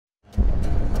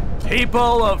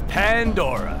People of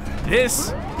Pandora,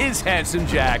 this is Handsome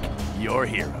Jack, your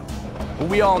hero.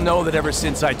 We all know that ever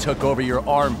since I took over your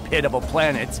armpit of a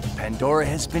planet, Pandora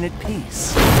has been at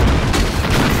peace.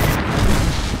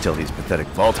 Until these pathetic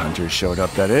vault hunters showed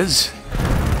up, that is.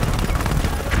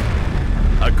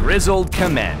 A grizzled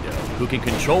commando who can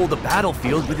control the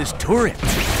battlefield with his turret.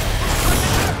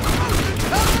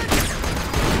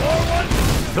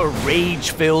 The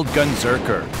rage-filled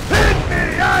gunzerker. Hit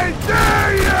me, I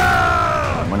dare you!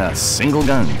 When a single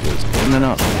gun goes good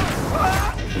enough.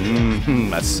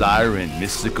 A siren,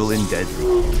 mystical and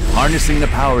deadly, harnessing the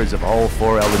powers of all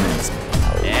four elements.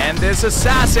 And this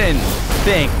assassin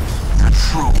thing. The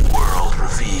true world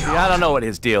revealed. I don't know what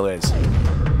his deal is.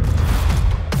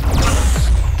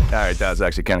 Alright, that was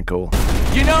actually kind of cool.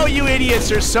 You know, you idiots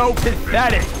are so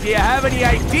pathetic. Do you have any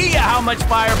idea how much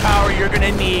firepower you're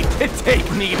gonna need to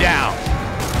take me down?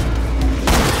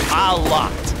 I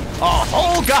locked. A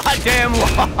whole goddamn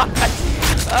lot.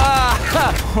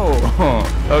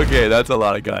 Okay, that's a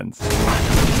lot of guns.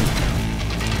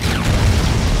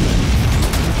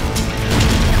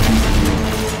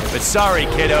 But sorry,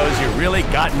 kiddos, you really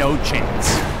got no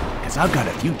chance. Because I've got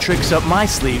a few tricks up my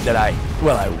sleeve that I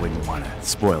wouldn't want to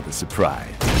spoil the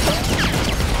surprise.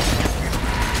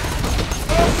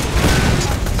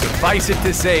 Suffice it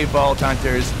to say, Vault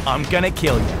Hunters, I'm gonna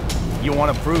kill you. You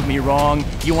want to prove me wrong?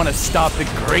 You want to stop the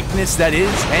greatness that is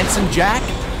Handsome Jack?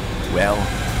 Well,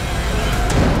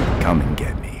 come and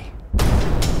get me.